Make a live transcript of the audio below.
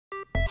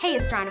Hey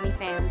astronomy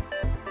fans,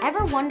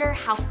 ever wonder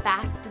how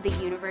fast the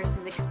universe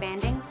is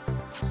expanding?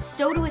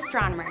 So do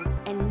astronomers,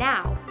 and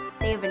now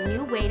they have a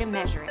new way to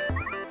measure it.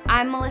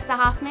 I'm Melissa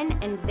Hoffman,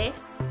 and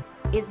this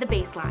is The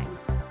Baseline.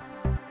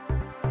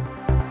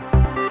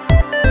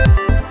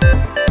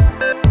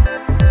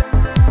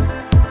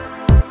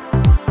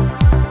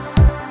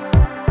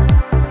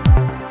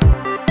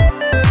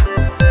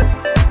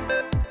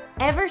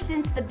 Ever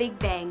since the Big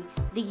Bang,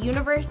 the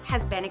universe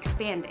has been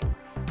expanding.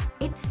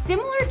 It's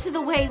similar to the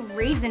way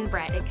raisin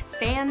bread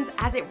expands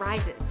as it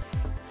rises.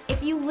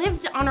 If you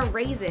lived on a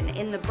raisin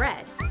in the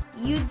bread,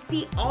 you'd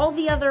see all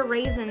the other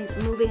raisins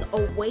moving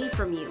away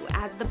from you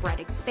as the bread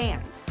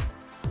expands.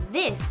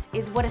 This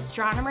is what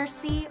astronomers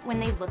see when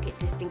they look at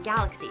distant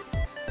galaxies.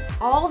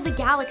 All the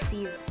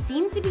galaxies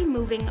seem to be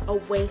moving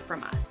away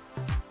from us.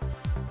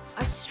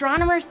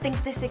 Astronomers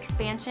think this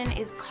expansion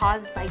is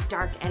caused by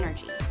dark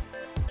energy.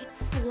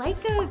 It's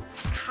like a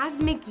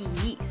cosmic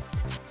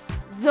yeast.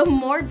 The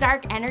more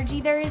dark energy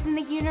there is in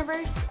the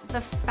universe,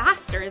 the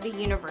faster the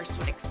universe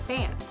would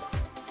expand.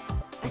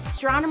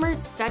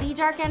 Astronomers study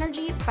dark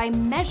energy by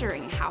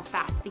measuring how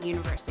fast the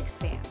universe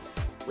expands,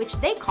 which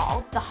they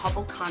call the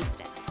Hubble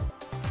constant.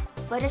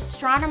 But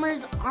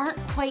astronomers aren't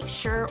quite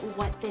sure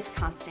what this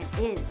constant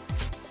is.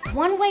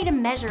 One way to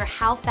measure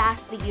how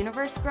fast the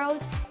universe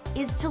grows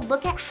is to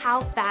look at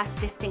how fast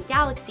distant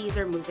galaxies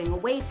are moving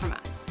away from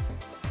us.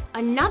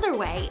 Another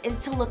way is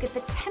to look at the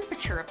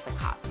temperature of the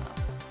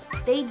cosmos.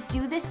 They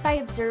do this by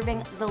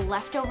observing the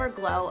leftover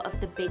glow of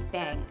the Big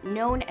Bang,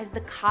 known as the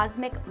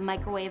cosmic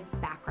microwave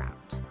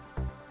background.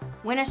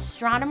 When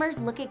astronomers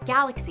look at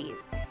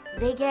galaxies,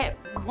 they get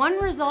one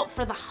result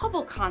for the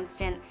Hubble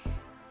constant,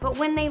 but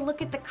when they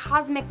look at the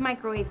cosmic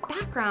microwave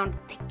background,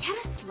 they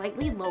get a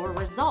slightly lower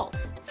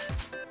result.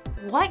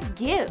 What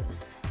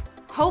gives?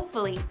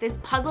 Hopefully, this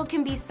puzzle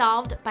can be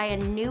solved by a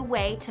new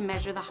way to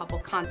measure the Hubble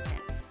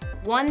constant,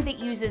 one that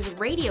uses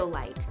radio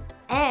light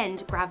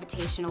and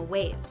gravitational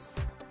waves.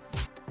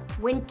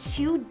 When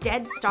two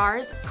dead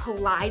stars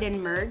collide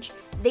and merge,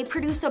 they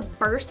produce a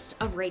burst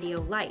of radio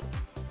light.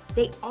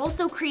 They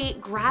also create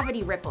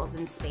gravity ripples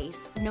in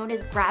space, known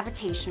as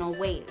gravitational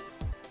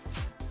waves.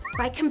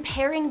 By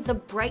comparing the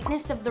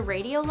brightness of the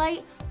radio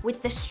light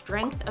with the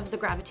strength of the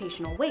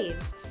gravitational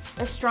waves,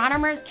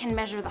 astronomers can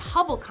measure the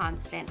Hubble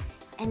constant,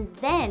 and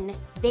then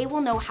they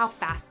will know how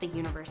fast the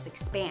universe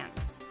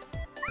expands.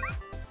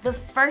 The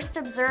first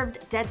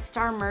observed dead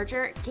star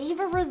merger gave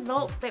a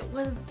result that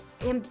was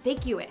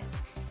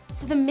ambiguous,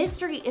 so the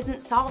mystery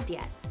isn't solved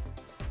yet.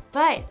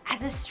 But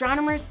as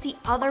astronomers see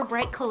other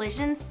bright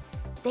collisions,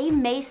 they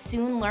may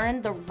soon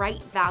learn the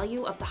right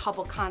value of the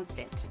Hubble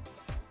constant.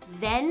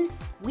 Then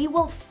we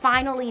will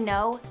finally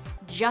know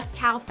just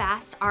how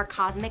fast our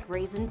cosmic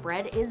raisin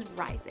bread is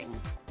rising.